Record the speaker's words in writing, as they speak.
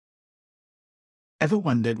Ever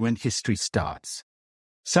wondered when history starts?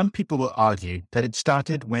 Some people will argue that it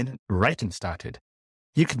started when writing started.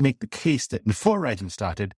 You could make the case that before writing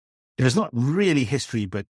started, it was not really history,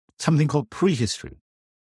 but something called prehistory.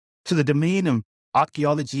 So the domain of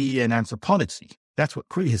archaeology and anthropology, that's what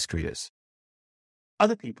prehistory is.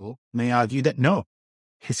 Other people may argue that no,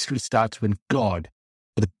 history starts when God,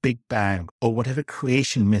 or the Big Bang, or whatever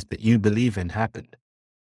creation myth that you believe in happened.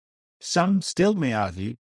 Some still may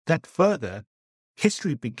argue that further,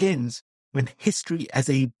 history begins when history as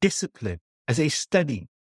a discipline, as a study,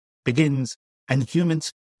 begins, and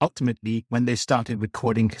humans ultimately when they started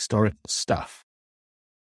recording historical stuff.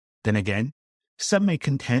 Then again, some may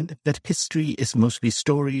contend that history is mostly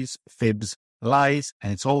stories, fibs, lies,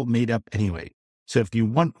 and it's all made up anyway. So if you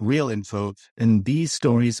want real info, then these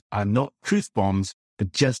stories are not truth bombs,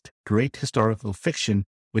 but just great historical fiction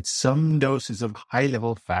with some doses of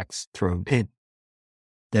high-level facts thrown in.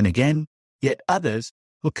 Then again, yet others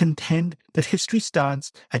will contend that history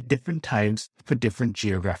starts at different times for different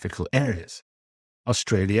geographical areas.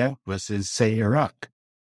 Australia versus, say, Iraq.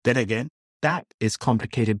 Then again, that is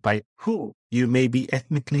complicated by who you may be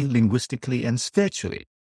ethnically, linguistically, and spiritually.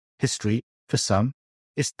 History, for some,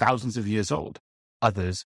 is thousands of years old.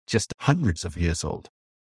 Others, just hundreds of years old.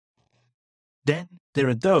 Then there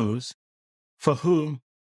are those for whom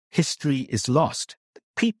history is lost.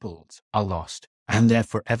 Peoples are lost, and they're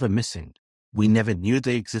forever missing. We never knew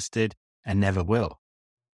they existed and never will.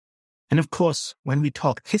 And of course, when we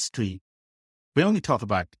talk history, we only talk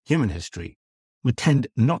about human history. We tend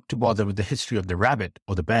not to bother with the history of the rabbit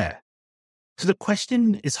or the bear. So the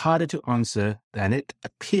question is harder to answer than it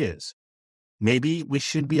appears. Maybe we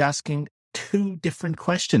should be asking two different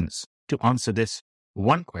questions to answer this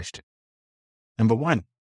one question. Number one,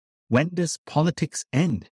 when does politics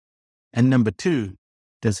end? And number two,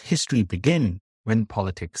 does history begin when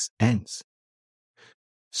politics ends?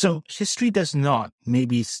 So history does not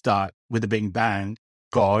maybe start with the Big Bang,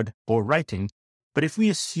 God, or writing, but if we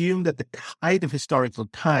assume that the tide of historical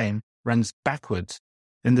time runs backwards,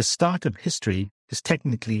 then the start of history is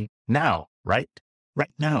technically now, right?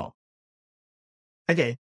 Right now.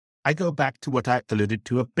 Again, I go back to what I alluded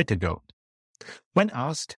to a bit ago. When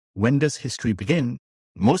asked, when does history begin?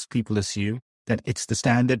 Most people assume that it's the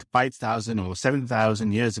standard 5,000 or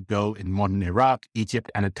 7,000 years ago in modern Iraq,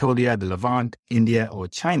 Egypt, Anatolia, the Levant, India, or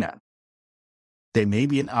China. There may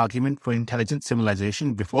be an argument for intelligent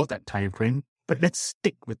civilization before that time frame, but let's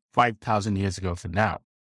stick with 5,000 years ago for now.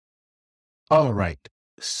 All right,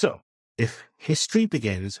 so if history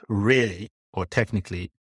begins really, or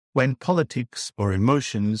technically, when politics or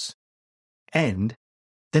emotions end,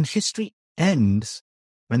 then history ends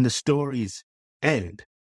when the stories end.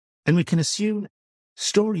 And we can assume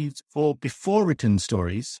stories or before written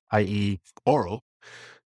stories, i.e. oral,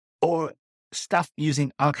 or stuff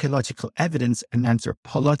using archaeological evidence and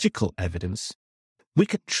anthropological evidence, we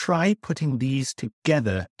could try putting these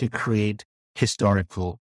together to create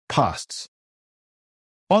historical pasts.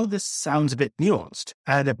 All of this sounds a bit nuanced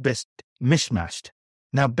and a bit mishmashed.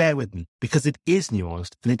 Now bear with me, because it is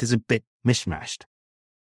nuanced and it is a bit mishmashed.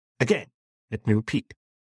 Again, let me repeat.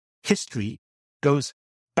 History goes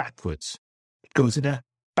backwards. It goes in a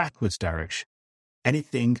backwards direction.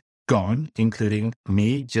 Anything gone, including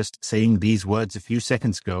me just saying these words a few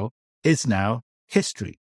seconds ago, is now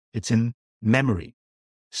history. It's in memory.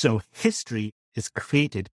 So history is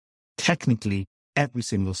created technically every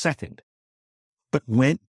single second. But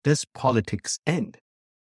when does politics end?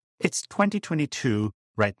 It's 2022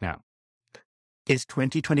 right now. Is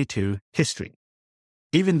 2022 history?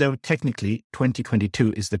 Even though technically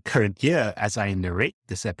 2022 is the current year as I narrate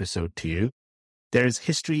this episode to you, there is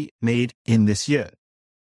history made in this year.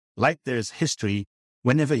 Like there's history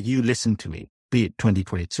whenever you listen to me, be it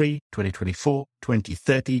 2023, 2024,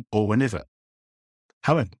 2030, or whenever.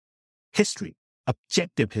 However, history,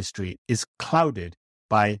 objective history, is clouded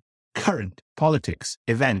by current politics,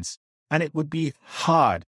 events, and it would be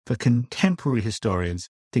hard for contemporary historians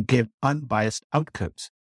to give unbiased outcomes.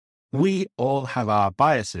 We all have our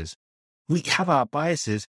biases. We have our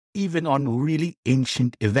biases even on really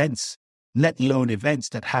ancient events, let alone events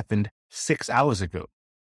that happened 6 hours ago.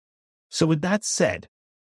 So with that said,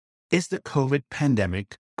 is the COVID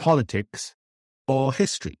pandemic politics or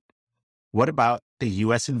history? What about the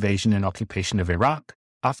US invasion and occupation of Iraq,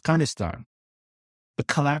 Afghanistan, the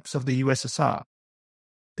collapse of the USSR,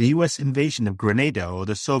 the US invasion of Grenada or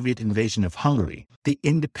the Soviet invasion of Hungary, the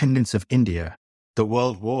independence of India, the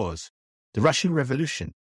World Wars, the Russian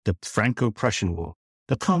Revolution, the Franco-Prussian War,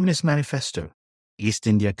 the Communist Manifesto, East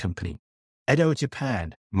India Company, Edo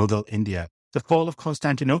Japan, Mughal India, the fall of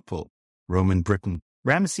Constantinople, Roman Britain,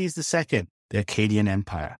 Ramesses II, the Akkadian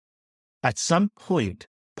Empire. At some point,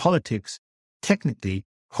 politics, technically,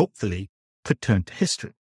 hopefully, could turn to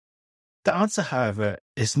history. The answer, however,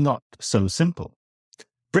 is not so simple.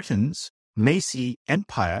 Britons may see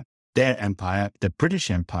empire, their empire, the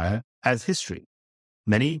British Empire, as history.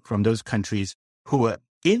 Many from those countries who were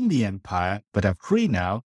in the empire but are free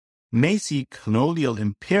now may see colonial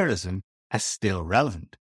imperialism as still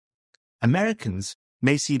relevant. Americans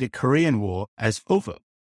may see the Korean War as over.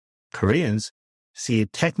 Koreans see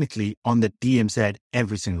it technically on the DMZ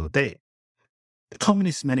every single day. The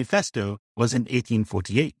Communist Manifesto was in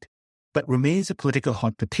 1848, but remains a political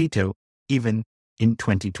hot potato even in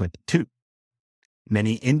 2022.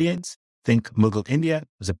 Many Indians think Mughal India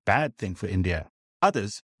was a bad thing for India.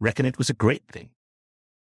 Others reckon it was a great thing.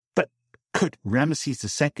 But could Ramesses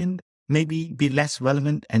II maybe be less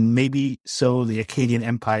relevant, and maybe so the Akkadian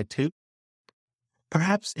Empire too?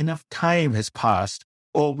 Perhaps enough time has passed,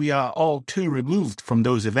 or we are all too removed from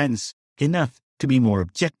those events enough to be more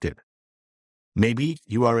objective. Maybe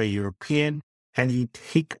you are a European and you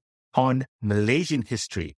take on Malaysian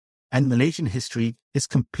history, and Malaysian history is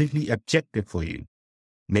completely objective for you.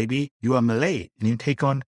 Maybe you are Malay and you take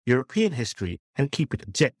on European history and keep it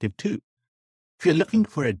objective too. If you're looking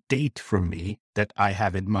for a date from me that I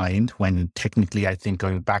have in mind when technically I think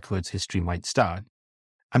going backwards history might start,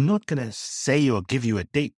 I'm not going to say or give you a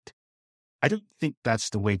date. I don't think that's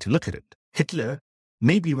the way to look at it. Hitler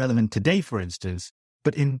may be relevant today, for instance,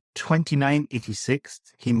 but in 2986,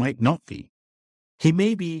 he might not be. He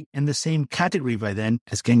may be in the same category by then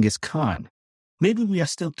as Genghis Khan. Maybe we are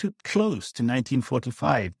still too close to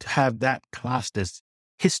 1945 to have that classed as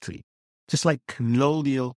history. Just like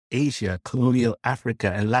colonial Asia, colonial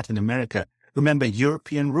Africa, and Latin America remember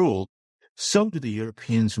European rule, so do the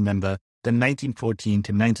Europeans remember the 1914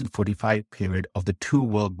 to 1945 period of the two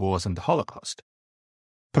world wars and the Holocaust.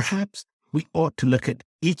 Perhaps we ought to look at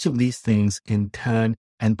each of these things in turn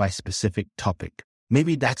and by specific topic.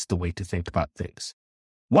 Maybe that's the way to think about things.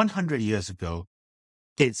 100 years ago,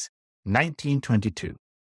 it's 1922,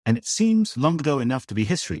 and it seems long ago enough to be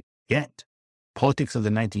history, yet politics of the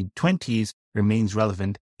 1920s remains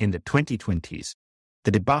relevant in the 2020s.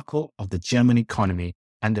 The debacle of the German economy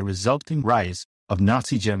and the resulting rise of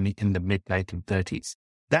Nazi Germany in the mid-1930s.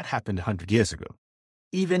 That happened 100 years ago.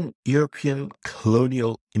 Even European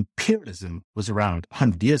colonial imperialism was around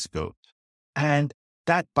 100 years ago. And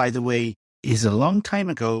that, by the way, is a long time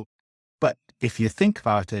ago. But if you think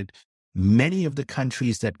about it, many of the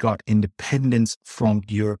countries that got independence from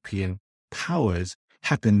European powers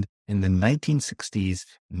happened in the 1960s,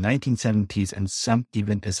 1970s, and some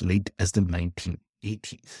even as late as the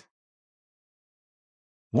 1980s.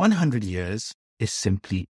 100 years is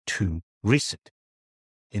simply too recent.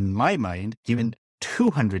 In my mind, even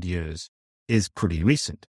 200 years is pretty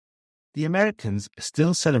recent. The Americans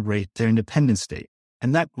still celebrate their Independence Day,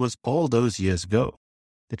 and that was all those years ago.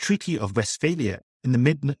 The Treaty of Westphalia in the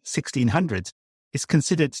mid-1600s is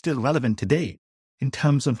considered still relevant today in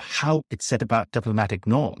terms of how it set about diplomatic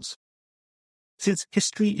norms. Since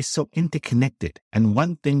history is so interconnected and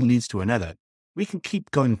one thing leads to another, we can keep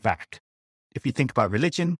going back. If you think about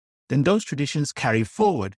religion, then those traditions carry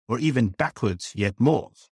forward or even backwards yet more.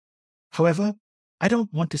 However, I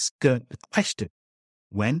don't want to skirt the question.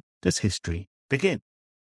 When does history begin?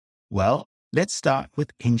 Well, let's start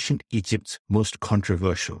with ancient Egypt's most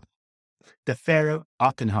controversial, the pharaoh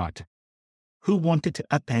Akhenaten, who wanted to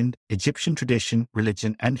upend Egyptian tradition,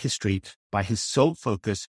 religion, and history by his sole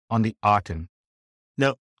focus on the Aten.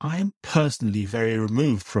 Now, I'm personally very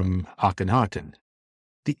removed from Akhenaten.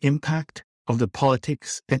 The impact of the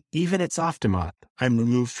politics and even its aftermath, I'm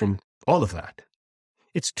removed from all of that.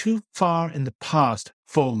 It's too far in the past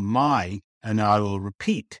for my, and I will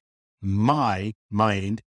repeat, my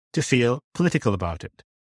mind to feel political about it.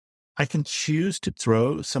 I can choose to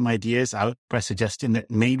throw some ideas out by suggesting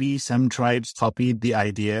that maybe some tribes copied the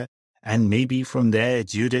idea and maybe from there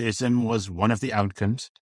Judaism was one of the outcomes.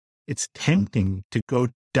 It's tempting to go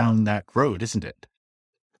down that road, isn't it?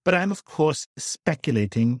 But I'm, of course,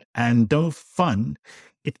 speculating, and though fun,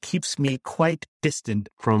 it keeps me quite distant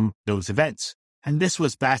from those events. And this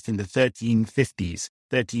was back in the 1350s,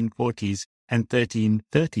 1340s, and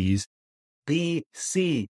 1330s,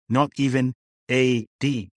 BC, not even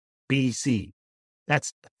AD, BC.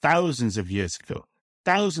 That's thousands of years ago.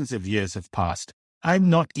 Thousands of years have passed. I'm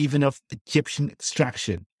not even of Egyptian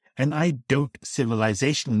extraction, and I don't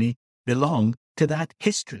civilizationally belong to that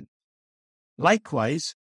history.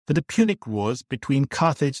 Likewise, for the Punic Wars between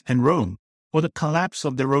Carthage and Rome, or the collapse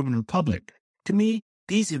of the Roman Republic, to me,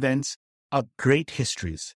 these events are great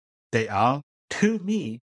histories. They are, to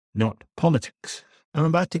me, not politics. I'm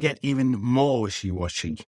about to get even more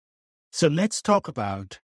wishy-washy. So let's talk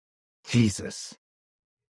about Jesus.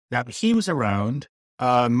 Now, he was around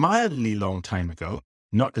a mildly long time ago,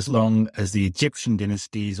 not as long as the Egyptian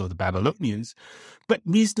dynasties or the Babylonians, but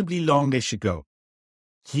reasonably longish ago.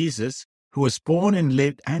 Jesus, who was born and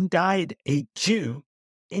lived and died a Jew,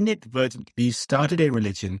 inadvertently started a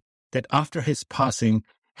religion that after his passing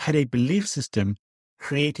had a belief system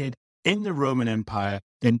created in the Roman Empire,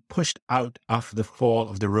 then pushed out after the fall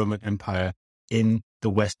of the Roman Empire in the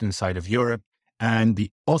western side of Europe and the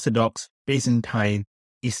Orthodox Byzantine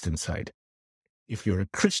eastern side. If you're a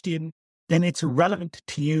Christian, then it's relevant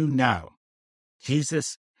to you now.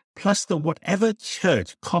 Jesus plus the whatever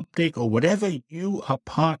church, Coptic or whatever you are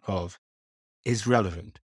part of, is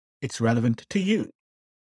relevant. It's relevant to you.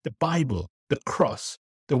 The Bible, the cross,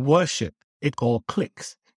 the worship, it all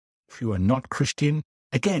clicks. If you are not Christian,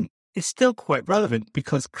 again, it's still quite relevant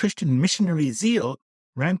because Christian missionary zeal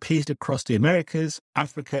rampaged across the Americas,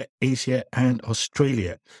 Africa, Asia, and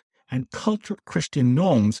Australia. And cultural Christian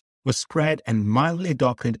norms were spread and mildly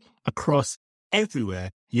adopted across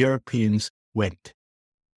everywhere Europeans went.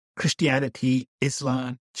 Christianity,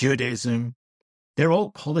 Islam, Judaism, they're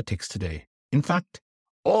all politics today. In fact,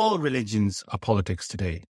 all religions are politics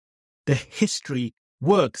today. The history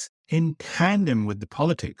works in tandem with the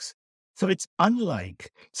politics. So it's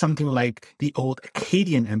unlike something like the old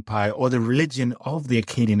Akkadian Empire or the religion of the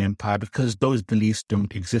Akkadian Empire because those beliefs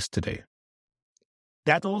don't exist today.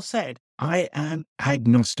 That all said, I am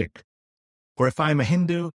agnostic. Or if I'm a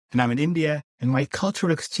Hindu and I'm in India and my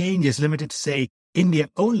cultural exchange is limited to, say, India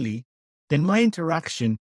only, then my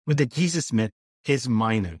interaction with the Jesus myth is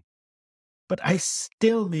minor. But I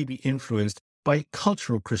still may be influenced by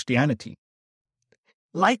cultural Christianity.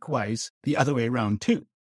 Likewise, the other way around too.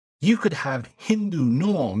 You could have Hindu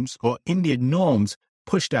norms or Indian norms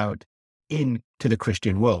pushed out into the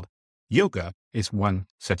Christian world. Yoga is one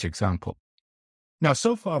such example. Now,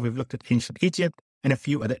 so far we've looked at ancient Egypt and a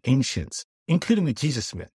few other ancients, including the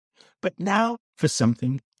Jesus myth. But now for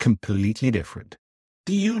something completely different.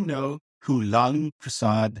 Do you know who Lalu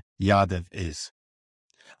Prasad Yadav is?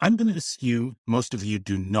 I'm going to assume most of you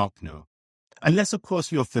do not know. Unless, of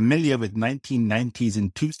course, you're familiar with 1990s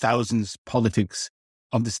and 2000s politics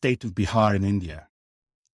of the state of Bihar in India.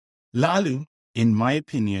 Lalu, in my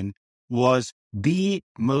opinion, was the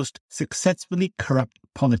most successfully corrupt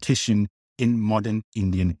politician in modern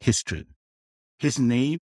Indian history. His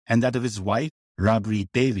name and that of his wife, Rabri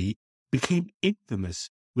Devi, became infamous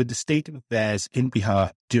with the state of affairs in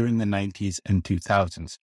Bihar during the 90s and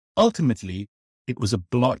 2000s. Ultimately, it was a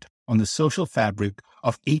blot on the social fabric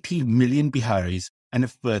of 80 million Biharis and a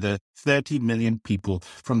further 30 million people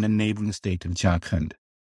from the neighboring state of Jharkhand.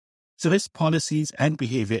 So his policies and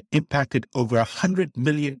behavior impacted over 100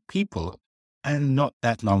 million people, and not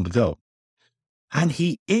that long ago. And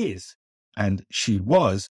he is, and she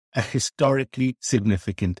was, a historically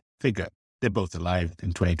significant figure. They're both alive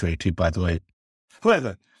in 2022, by the way.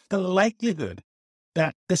 However, the likelihood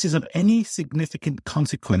that this is of any significant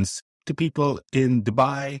consequence to people in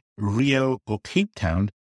Dubai, Rio, or Cape Town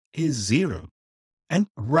is zero. And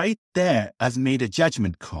right there, I've made a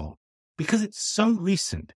judgment call because it's so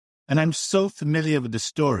recent and I'm so familiar with the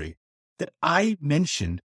story that I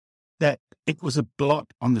mentioned that it was a blot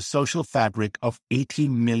on the social fabric of 80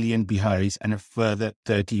 million Biharis and a further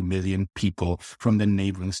 30 million people from the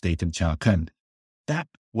neighboring state of Jharkhand. That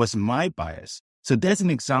was my bias. So there's an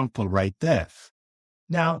example right there.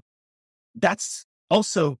 Now, that's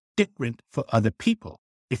also different for other people.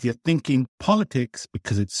 If you're thinking politics,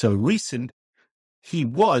 because it's so recent, he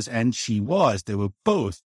was and she was, they were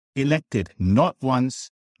both elected not once,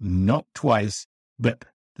 not twice, but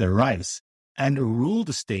thrice, and ruled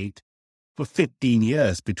the state for 15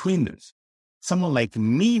 years between them. Someone like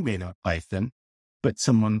me may not like them, but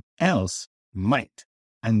someone else might.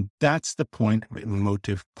 And that's the point of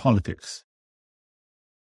emotive politics.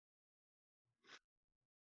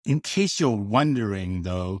 In case you're wondering,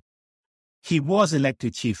 though, he was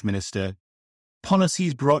elected chief minister.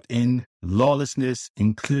 Policies brought in lawlessness,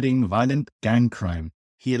 including violent gang crime.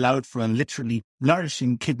 He allowed for a literally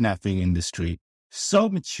flourishing kidnapping industry, so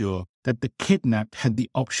mature that the kidnapped had the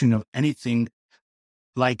option of anything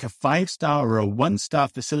like a 5-star or a 1-star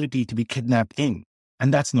facility to be kidnapped in.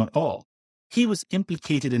 And that's not all. He was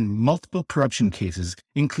implicated in multiple corruption cases,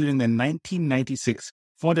 including the 1996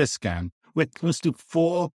 Fodder scam, where close to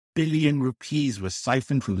 4 billion rupees was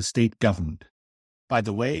siphoned from the state government. By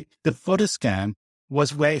the way, the Fodder scam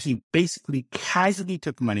was where he basically casually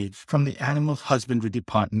took money from the animal husbandry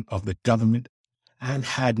department of the government and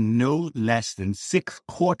had no less than 6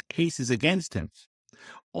 court cases against him.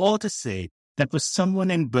 All to say that for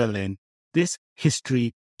someone in Berlin, this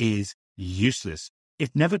history is useless. If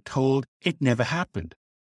never told, it never happened.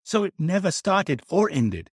 So it never started or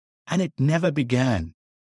ended, and it never began.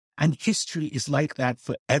 And history is like that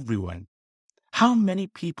for everyone. How many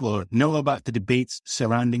people know about the debates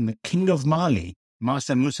surrounding the King of Mali,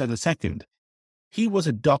 Mansa Musa II? He was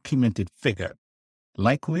a documented figure.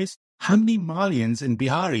 Likewise, how many Malians and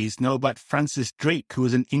Biharis know about Francis Drake, who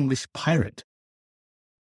was an English pirate?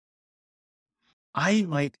 I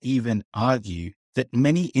might even argue that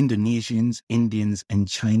many Indonesians, Indians, and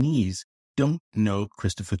Chinese don't know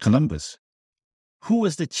Christopher Columbus. Who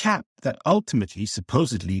was the chap that ultimately,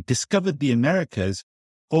 supposedly, discovered the Americas,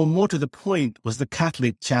 or more to the point, was the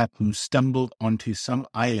Catholic chap who stumbled onto some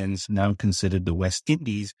islands now considered the West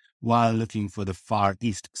Indies while looking for the Far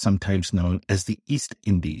East, sometimes known as the East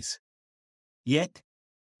Indies? Yet,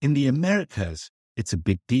 in the Americas, it's a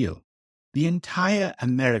big deal. The entire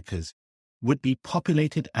Americas would be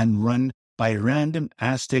populated and run by random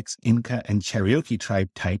Aztecs, Inca, and Cherokee tribe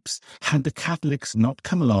types had the Catholics not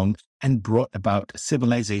come along and brought about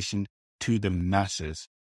civilization to the masses.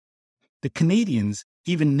 The Canadians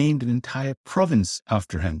even named an entire province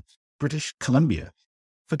after him, British Columbia.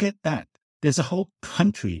 Forget that. There's a whole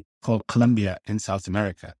country called Colombia in South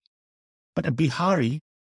America. But a Bihari,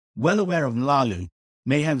 well aware of Lalu,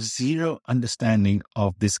 may have zero understanding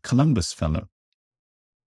of this Columbus fellow.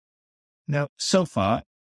 Now, so far,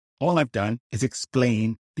 all I've done is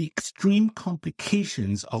explain the extreme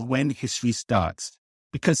complications of when history starts,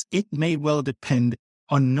 because it may well depend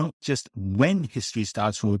on not just when history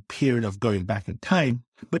starts from a period of going back in time,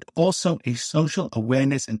 but also a social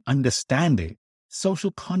awareness and understanding,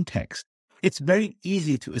 social context. It's very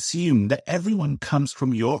easy to assume that everyone comes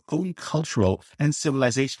from your own cultural and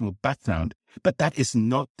civilizational background, but that is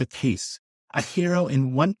not the case. A hero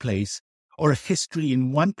in one place, or a history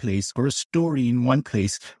in one place, or a story in one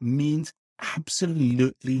place means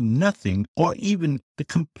absolutely nothing, or even the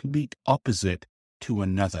complete opposite to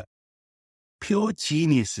another. Pure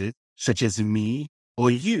geniuses, such as me or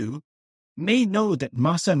you, may know that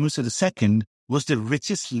Mansa Musa II was the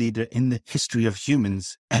richest leader in the history of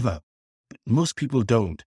humans ever. But most people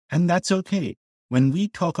don't, and that's okay. When we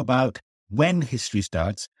talk about when history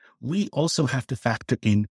starts, we also have to factor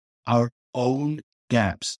in our own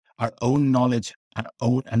gaps, our own knowledge, our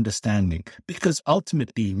own understanding, because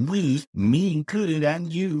ultimately we, me included,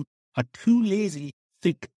 and you are too lazy,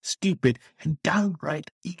 thick, stupid, and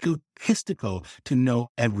downright egotistical to know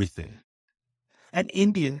everything. An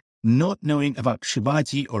Indian not knowing about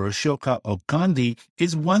Shivaji or Ashoka or Gandhi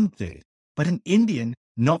is one thing, but an Indian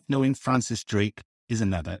not knowing Francis Drake is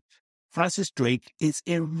another. Francis Drake is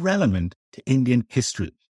irrelevant to Indian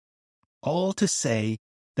history. All to say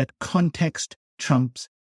that context trumps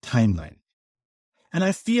timeline. And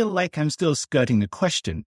I feel like I'm still skirting the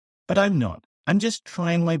question, but I'm not. I'm just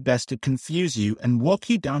trying my best to confuse you and walk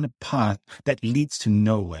you down a path that leads to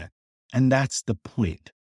nowhere. And that's the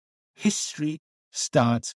point. History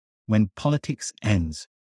starts when politics ends.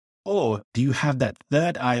 Or do you have that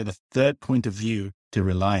third eye or the third point of view to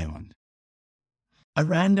rely on? A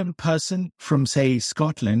random person from, say,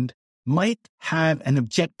 Scotland might have an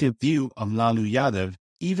objective view of Lalu Yadav,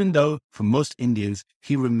 even though for most Indians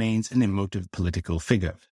he remains an emotive political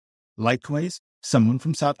figure. Likewise, someone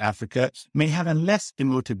from South Africa may have a less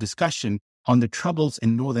emotive discussion on the troubles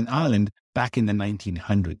in Northern Ireland back in the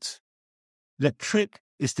 1900s. The trick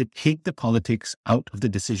is to take the politics out of the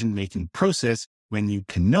decision-making process when you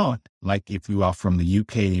cannot, like if you are from the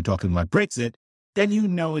UK and you're talking about Brexit, then you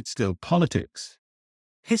know it's still politics.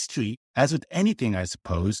 History, as with anything, I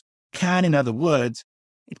suppose, can, in other words,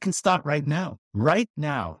 it can start right now. Right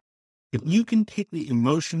now. If you can take the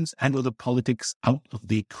emotions and or the politics out of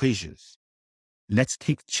the equations. Let's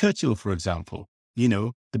take Churchill, for example. You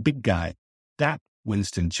know, the big guy. That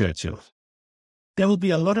Winston Churchill. There will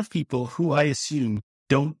be a lot of people who I assume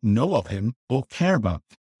don't know of him or care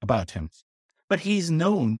about him. But he's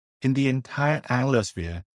known in the entire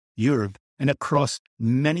Anglosphere, Europe, and across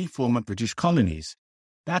many former British colonies.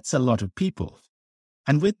 That's a lot of people.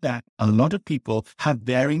 And with that, a lot of people have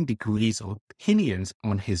varying degrees of opinions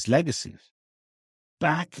on his legacy.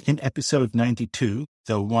 Back in episode 92,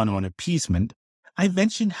 the one on appeasement, I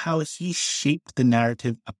mentioned how he shaped the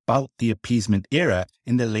narrative about the appeasement era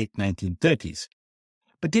in the late 1930s.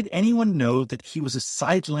 But did anyone know that he was a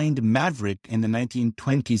sidelined maverick in the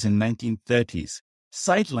 1920s and 1930s?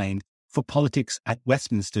 Sidelined for politics at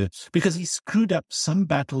Westminster because he screwed up some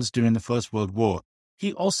battles during the First World War.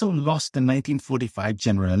 He also lost the 1945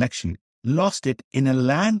 general election, lost it in a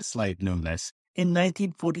landslide no less, in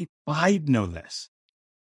 1945 no less.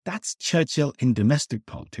 That's Churchill in domestic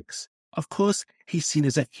politics. Of course, he's seen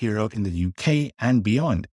as a hero in the UK and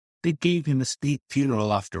beyond. They gave him a state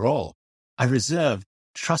funeral after all, a reserve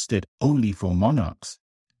trusted only for monarchs.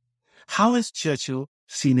 How is Churchill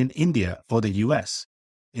seen in India or the US?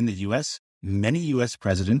 In the US, many US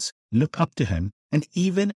presidents look up to him and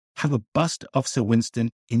even have a bust of Sir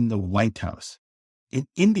Winston in the White House. In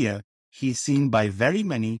India, he is seen by very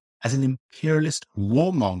many as an imperialist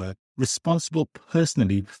warmonger responsible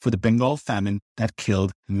personally for the Bengal famine that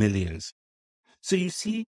killed millions. So you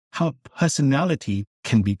see how personality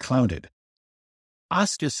can be clouded.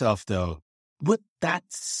 Ask yourself, though, would that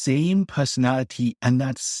same personality and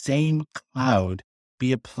that same cloud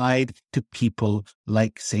be applied to people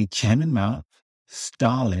like, say, Chairman Mao,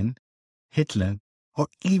 Stalin, Hitler, or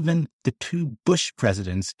even the two Bush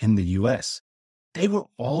presidents in the US? They were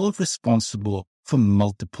all responsible for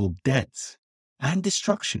multiple deaths and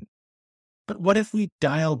destruction. But what if we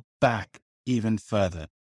dial back even further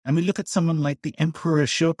and we look at someone like the Emperor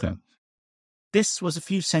Ashoka? This was a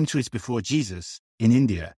few centuries before Jesus in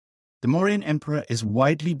India. The Mauryan emperor is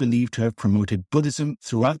widely believed to have promoted Buddhism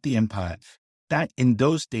throughout the empire that in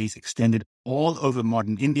those days extended all over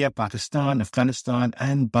modern India, Pakistan, Afghanistan,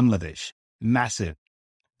 and Bangladesh. Massive.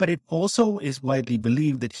 But it also is widely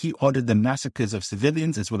believed that he ordered the massacres of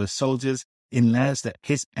civilians as well as soldiers in lands that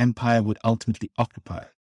his empire would ultimately occupy.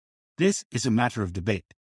 This is a matter of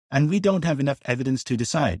debate, and we don't have enough evidence to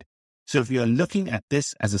decide. So if you're looking at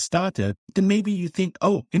this as a starter, then maybe you think,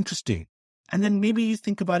 oh, interesting. And then maybe you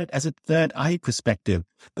think about it as a third eye perspective.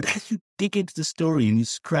 But as you dig into the story and you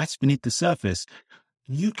scratch beneath the surface,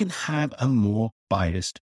 you can have a more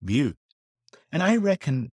biased view. And I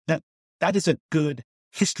reckon that that is a good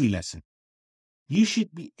history lesson. You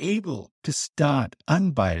should be able to start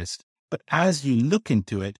unbiased, but as you look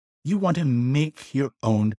into it, you want to make your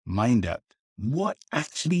own mind up. What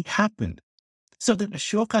actually happened? So that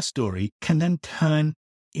Ashoka's story can then turn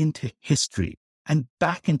into history and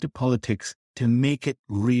back into politics to make it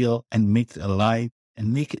real and make it alive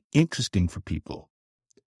and make it interesting for people.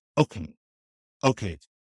 Okay.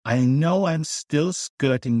 I know I'm still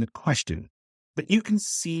skirting the question, but you can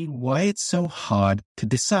see why it's so hard to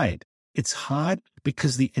decide. It's hard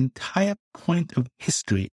because the entire point of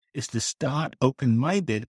history is to start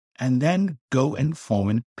open-minded and then go and form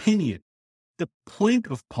an opinion. The point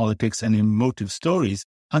of politics and emotive stories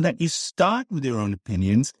are that you start with your own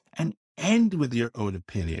opinions and end with your own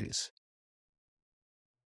opinions.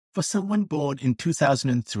 For someone born in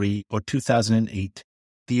 2003 or 2008,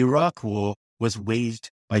 the Iraq War was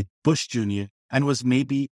waged by Bush Jr. and was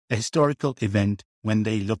maybe a historical event when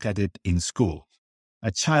they look at it in school.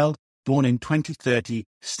 A child born in 2030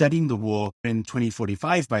 studying the war in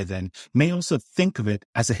 2045 by then may also think of it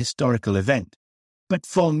as a historical event. But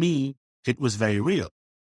for me, it was very real.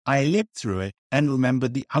 I lived through it and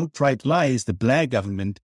remembered the outright lies the Blair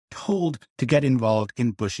government told to get involved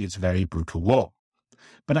in Bush's very brutal war.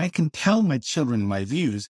 But I can tell my children my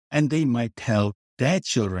views, and they might tell their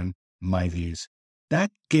children my views.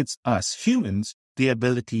 That gives us humans the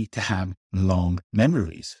ability to have long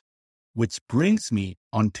memories. Which brings me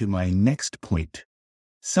on to my next point.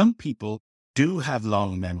 Some people do have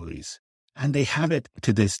long memories, and they have it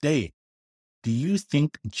to this day. Do you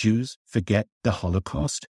think Jews forget the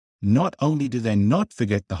Holocaust? Not only do they not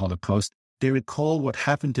forget the Holocaust, they recall what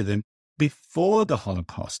happened to them before the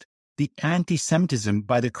Holocaust, the anti-Semitism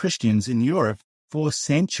by the Christians in Europe for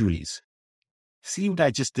centuries. See what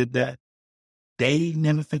I just did there? They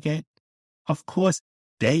never forget. Of course,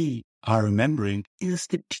 they are remembering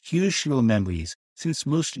institutional memories, since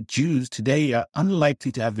most Jews today are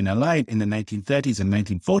unlikely to have been alive in the 1930s and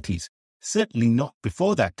 1940s, certainly not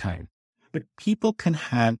before that time. But people can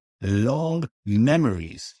have long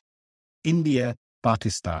memories. India,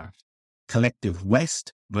 Pakistan, collective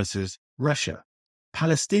West versus Russia,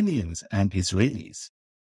 Palestinians and Israelis,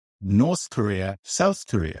 North Korea, South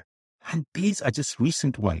Korea, and these are just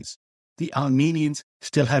recent ones. The Armenians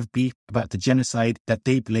still have beef about the genocide that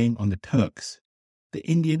they blame on the Turks. The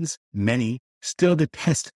Indians, many, still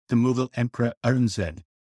detest the Mughal Emperor Aurangzeb.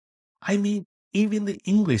 I mean, even the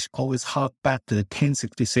English always hark back to the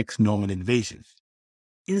 1066 Norman invasion.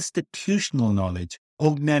 Institutional knowledge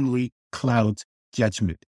or memory clouds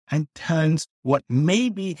judgment and turns what may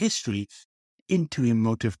be history into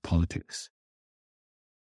emotive politics.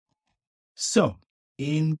 So,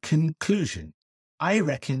 in conclusion, I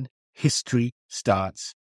reckon history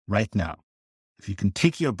starts right now. If you can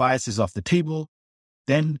take your biases off the table,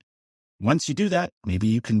 then once you do that, maybe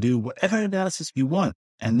you can do whatever analysis you want,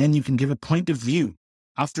 and then you can give a point of view.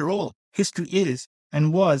 After all, history is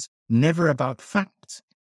and was never about facts.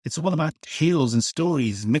 It's all about tales and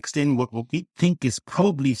stories mixed in what we think is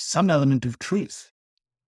probably some element of truth.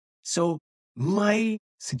 So my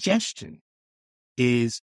suggestion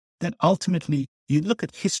is that ultimately you look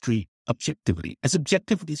at history objectively as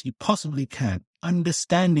you possibly can,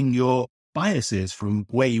 understanding your biases from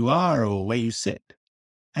where you are or where you sit.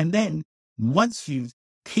 And then once you've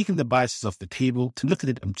taken the biases off the table, to look at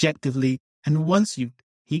it objectively, and once you've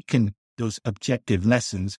taken those objective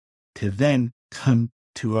lessons, to then come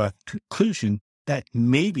to a conclusion that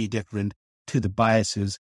may be different to the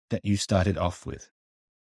biases that you started off with.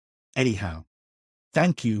 Anyhow,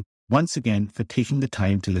 thank you once again for taking the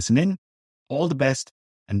time to listen in. All the best.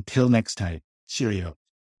 Until next time. Cheerio.